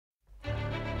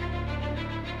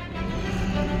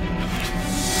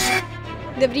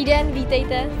Dobrý den,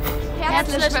 vítejte.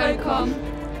 Herzlich willkommen.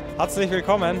 Herzlich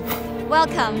willkommen.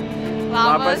 Welcome.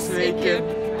 Labas, sveiki.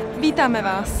 Vítáme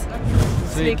vás.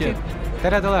 Sveiki.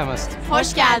 Tere tulemast.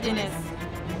 Hoş geldiniz.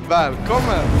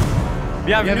 Välkommen.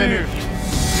 Bienvenue.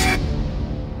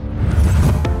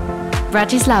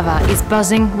 Bratislava is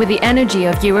buzzing with the energy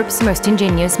of Europe's most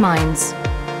ingenious minds.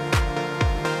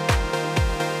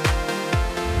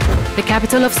 The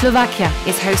capital of Slovakia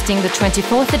is hosting the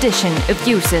 24th edition of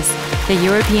EUCYS, the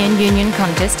European Union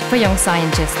Contest for Young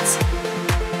Scientists.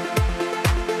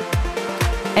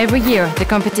 Every year, the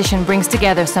competition brings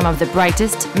together some of the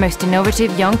brightest, most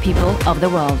innovative young people of the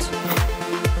world.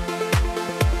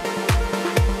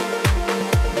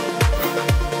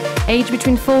 Aged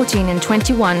between 14 and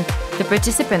 21, the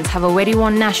participants have already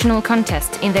won national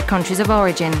contests in their countries of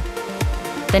origin.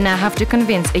 They now have to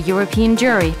convince a European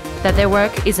jury that their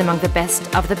work is among the best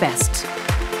of the best.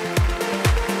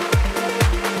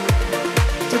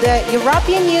 To the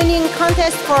European Union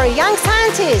Contest for Young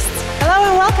Scientists. Hello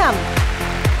and welcome.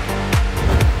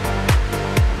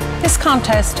 This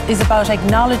contest is about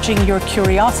acknowledging your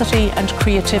curiosity and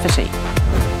creativity.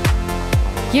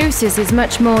 EUCYS is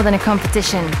much more than a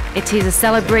competition. It is a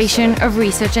celebration of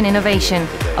research and innovation,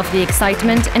 of the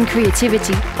excitement and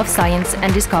creativity of science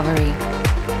and discovery.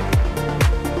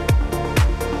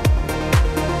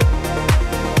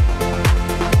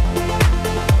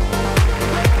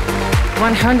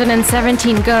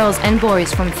 "117 girls and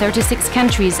boys from 36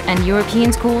 countries and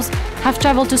European schools have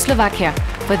traveled to Slovakia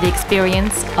for the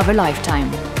experience of a lifetime."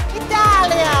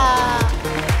 Italia!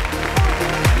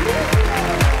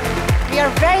 We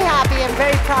are very happy and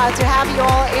very proud to have you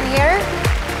all in here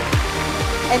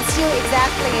and see you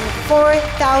exactly in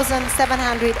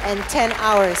 4,710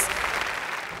 hours.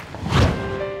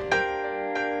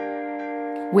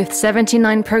 With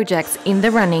 79 projects in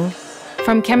the running,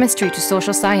 from chemistry to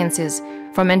social sciences,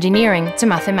 from engineering to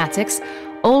mathematics,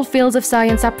 all fields of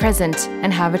science are present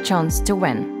and have a chance to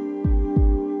win.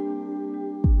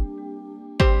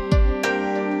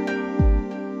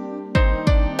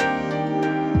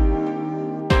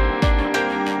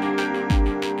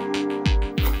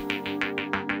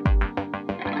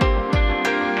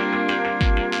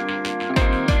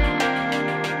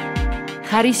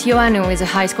 Haris Ioannou is a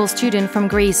high school student from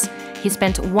Greece. He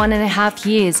spent 1.5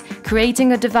 years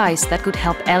creating a device that could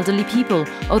help elderly people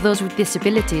or those with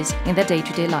disabilities in their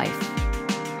day-to-day life.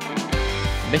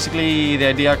 Basically, the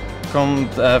idea comes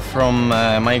from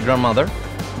my grandmother,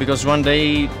 because one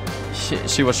day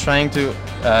she was trying to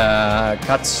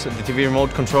catch the TV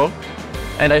remote control,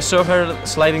 and I saw her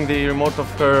sliding the remote of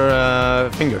her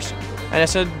fingers. And I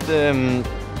said,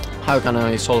 how can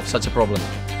I solve such a problem?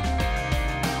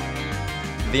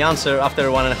 The answer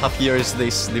after 1.5 years is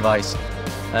this device.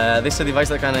 This is a device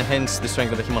that can enhance the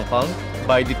strength of the human palm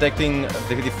by detecting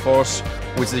the force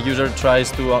which the user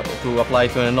tries to apply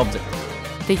to an object.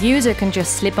 The user can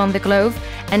just slip on the glove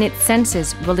and its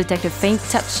sensors will detect a faint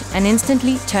touch and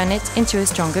instantly turn it into a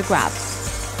stronger grab.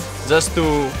 Just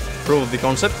to prove the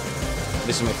concept,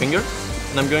 this is my finger,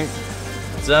 and I'm going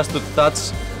just to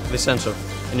touch the sensor,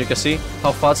 and you can see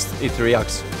how fast it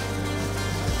reacts.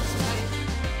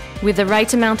 With the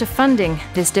right amount of funding,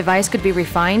 this device could be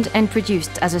refined and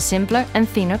produced as a simpler and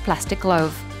thinner plastic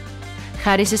glove.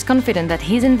 Haris is confident that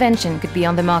his invention could be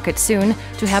on the market soon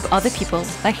to help other people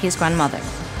like his grandmother.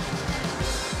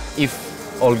 If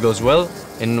all goes well,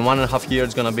 in 1.5 years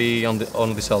it's gonna be on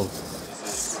the shelf.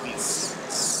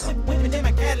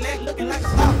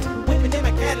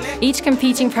 Each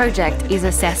competing project is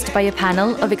assessed by a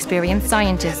panel of experienced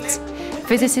scientists.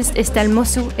 Physicist Estelle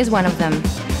Mossou is one of them.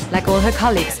 Like all her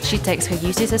colleagues, she takes her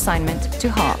EUCYS assignment to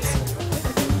heart.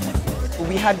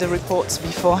 We had the reports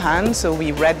beforehand, so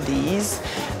we read these.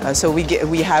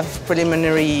 We have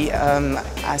preliminary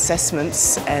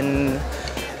assessments, and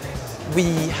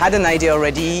we had an idea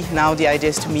already. Now the idea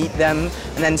is to meet them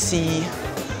and then see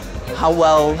how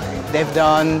well they've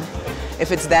done.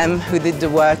 If it's them who did the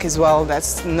work as well,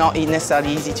 that's not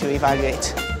necessarily easy to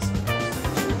evaluate.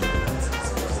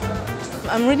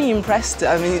 I'm really impressed.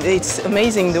 I mean, it's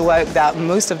amazing the work that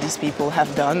most of these people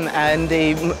have done, and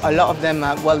a lot of them,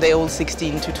 they're all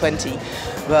 16 to 20,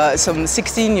 but some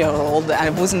 16-year-old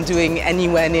and wasn't doing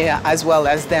anywhere near as well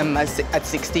as them at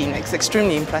 16. It's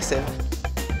extremely impressive.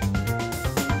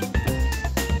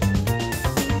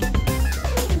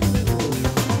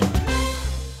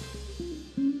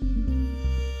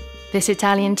 This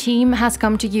Italian team has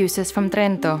come to EUCYS from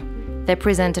Trento. They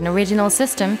present an original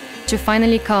system to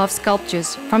finally carve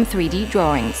sculptures from 3D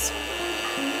drawings.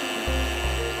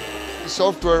 The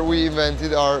software we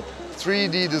invented are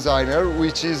 3D Designer,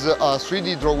 which is a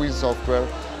 3D drawing software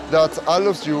that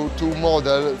allows you to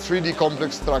model 3D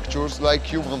complex structures like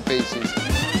human faces.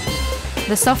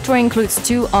 The software includes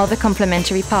two other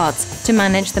complementary parts to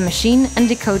manage the machine and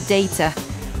decode data.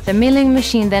 The milling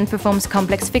machine then performs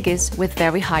complex figures with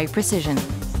very high precision.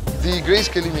 The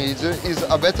grayscale image is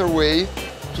a better way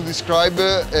to describe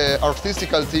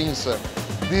artistical things.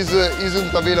 This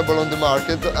isn't available on the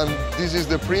market, and this is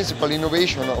the principal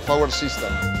innovation of our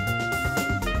system.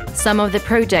 Some of the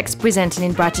projects presented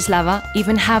in Bratislava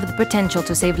even have the potential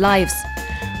to save lives.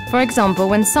 For example,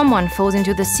 when someone falls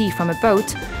into the sea from a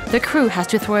boat, the crew has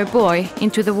to throw a buoy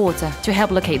into the water to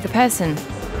help locate the person.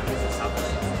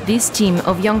 This team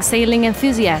of young sailing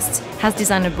enthusiasts has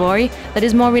designed a buoy that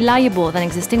is more reliable than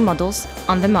existing models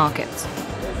on the market.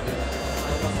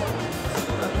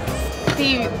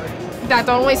 That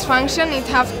always function, it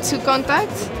have two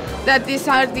contacts, that these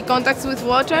are the contacts with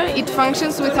water. It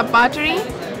functions with a battery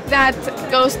that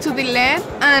goes to the LED,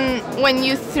 and when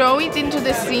you throw it into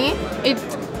the sea, it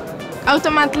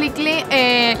automatically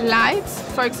lights.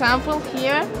 For example,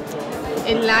 here,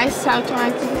 it lights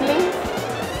automatically.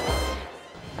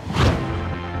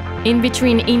 In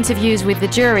between interviews with the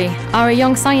jury, our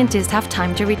young scientists have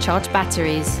time to recharge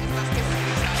batteries.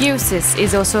 EUCYS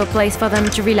is also a place for them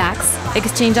to relax,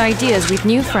 exchange ideas with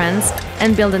new friends,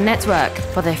 and build a network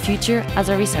for their future as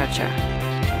a researcher.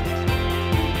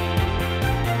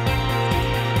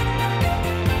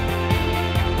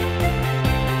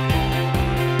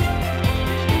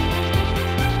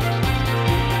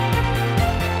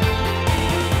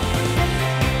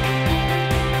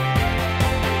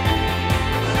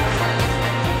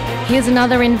 Here's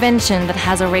another invention that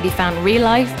has already found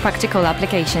real-life practical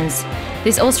applications.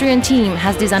 This Austrian team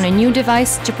has designed a new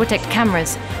device to protect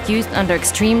cameras used under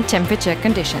extreme temperature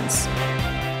conditions.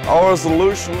 Our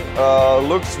solution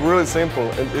looks really simple,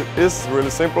 and it is really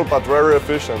simple but very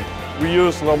efficient. We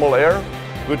use normal air,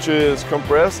 which is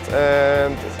compressed,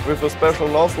 and with a special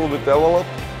nozzle we developed,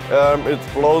 it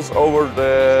blows over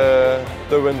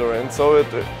the window, and so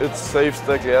it saves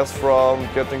the glass from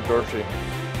getting dirty.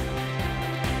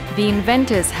 The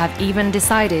inventors have even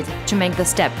decided to make the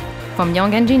step from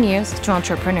young engineers to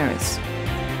entrepreneurs.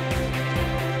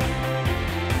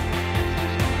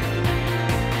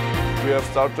 We have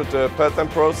started the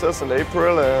patent process in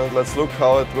April, and let's look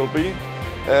how it will be.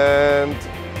 And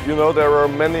you know, there are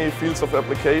many fields of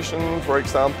application, for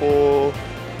example,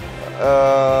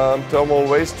 thermal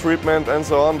waste treatment and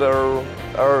so on.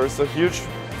 There is a huge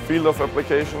field of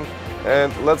application,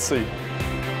 and let's see.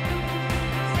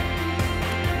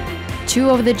 Two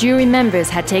of the jury members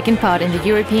had taken part in the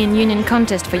European Union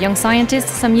contest for young scientists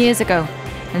some years ago,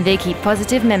 and they keep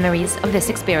positive memories of this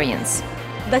experience.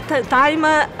 That time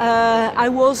I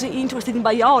was interested in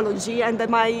biology, and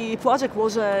my project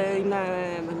was in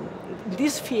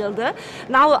this field.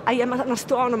 Now I am an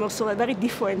astronomer, so a very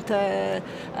different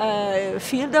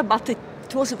field, but it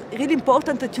was really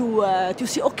important to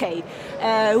see, okay,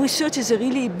 research is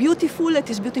really beautiful, it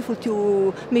is beautiful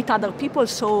to meet other people,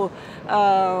 so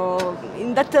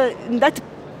in that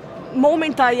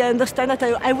moment I understand that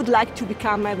I would like to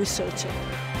become a researcher.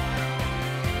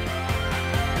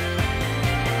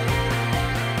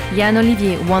 Yann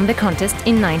Olivier won the contest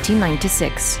in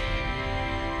 1996.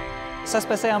 Ça se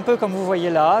passait un peu comme vous voyez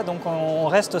là, donc on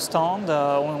reste au stand,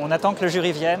 on attend que le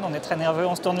jury vienne, on est très nerveux,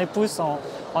 on se tourne les pouces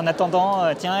en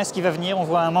attendant, tiens, est-ce qu'il va venir? On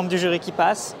voit un membre du jury qui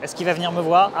passe, est-ce qu'il va venir me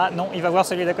voir? Ah non, il va voir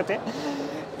celui d'à côté.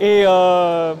 Et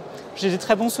j'ai des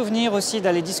très bons souvenirs aussi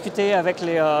d'aller discuter avec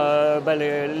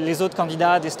les autres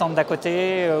candidats des stands d'à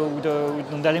côté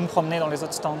ou d'aller me promener dans les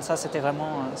autres stands. Ça, c'était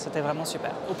vraiment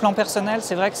super. Au plan personnel,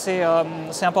 c'est vrai que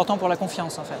c'est important pour la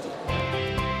confiance en fait.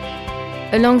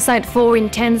 Alongside 4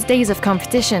 intense days of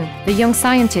competition, the young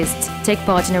scientists take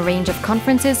part in a range of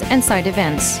conferences and side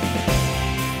events.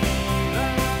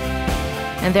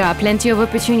 And there are plenty of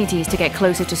opportunities to get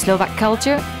closer to Slovak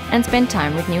culture and spend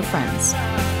time with new friends.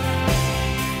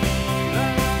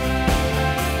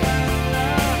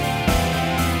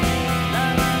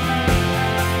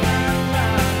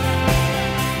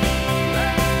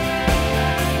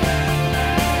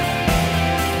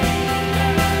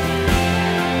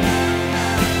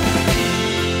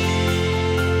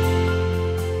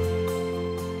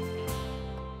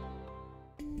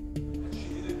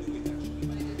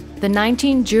 The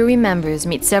 19 jury members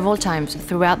meet several times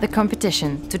throughout the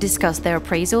competition to discuss their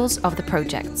appraisals of the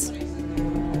projects.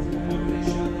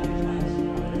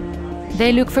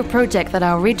 They look for projects that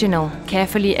are original,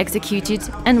 carefully executed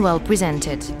and well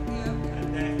presented.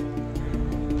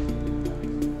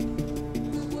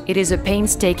 It is a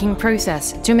painstaking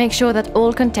process to make sure that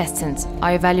all contestants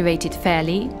are evaluated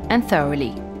fairly and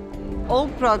thoroughly. all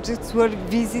projects were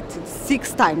visited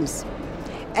 6 times,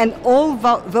 and all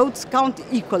votes count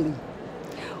equally.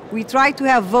 We try to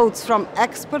have votes from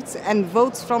experts and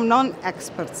votes from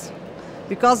non-experts,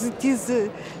 because it is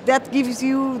that gives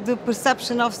you the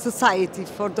perception of society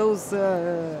for those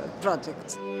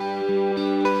projects.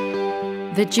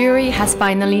 The jury has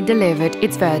finally delivered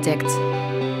its verdict.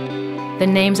 The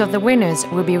names of the winners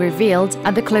will be revealed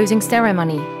at the closing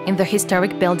ceremony in the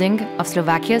historic building of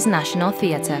Slovakia's National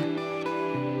Theatre.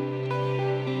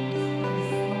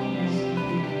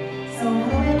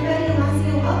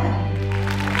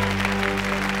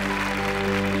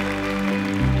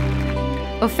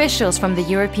 Officials from the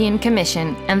European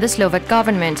Commission and the Slovak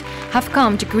government have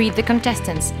come to greet the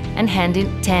contestants and hand in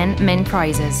 10 main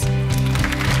prizes.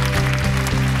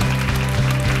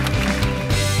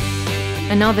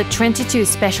 Another 22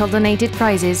 special donated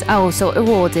prizes are also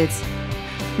awarded.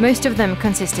 Most of them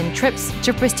consist in trips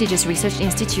to prestigious research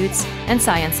institutes and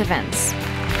science events.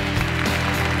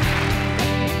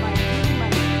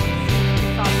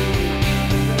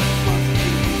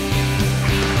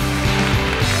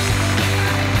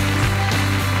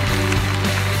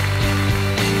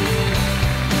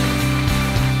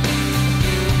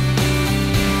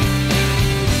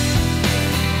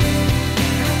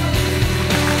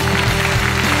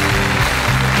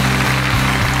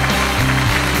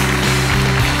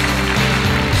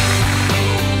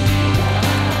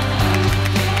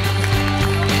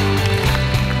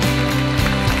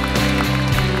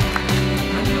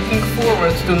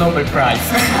 Forward to Nobel Prize.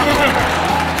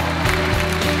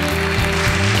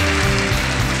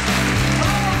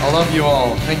 I love you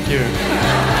all. Thank you.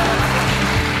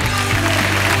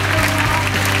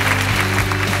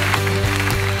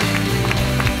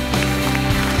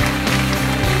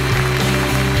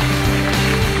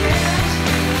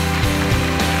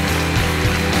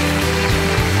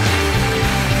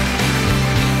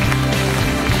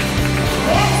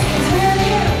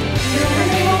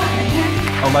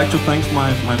 I'd like to thank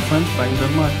my friends back in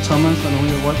Denmark, Thomas, I know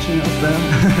you're watching up there.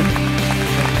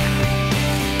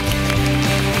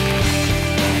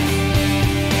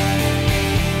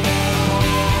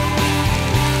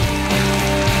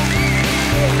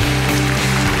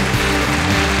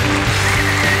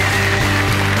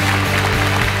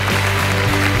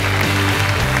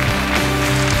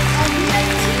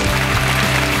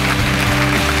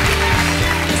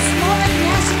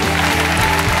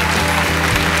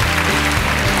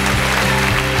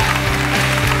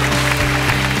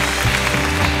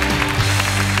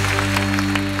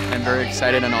 Very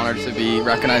excited and honored to be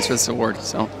recognized for this award,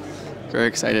 so very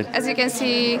excited. As you can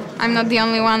see, I'm not the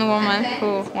only one woman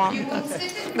who won.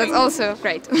 That's also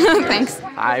great. Thanks.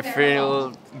 I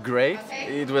feel great.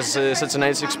 It was such a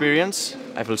nice experience.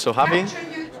 I feel so happy.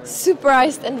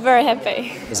 Surprised and very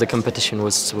happy. The competition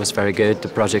was very good. The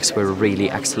projects were really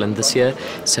excellent this year.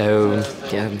 So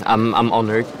yeah, I'm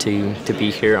honored to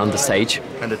be here on the stage.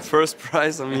 And the first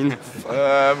prize, I mean,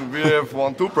 we have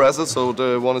won 2 prizes. So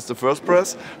the one is the first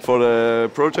prize for the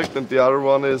project, and the other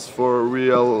one is for we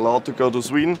are allowed to go to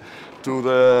Sweden to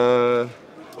the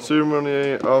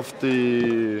ceremony of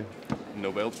the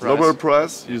Nobel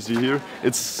Prize. You see here,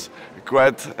 it's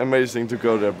quite amazing to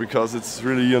go there because it's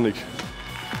really unique.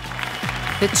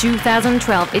 The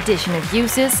 2012 edition of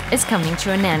EUCYS is coming to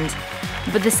an end,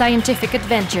 but the scientific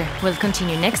adventure will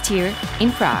continue next year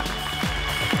in Prague.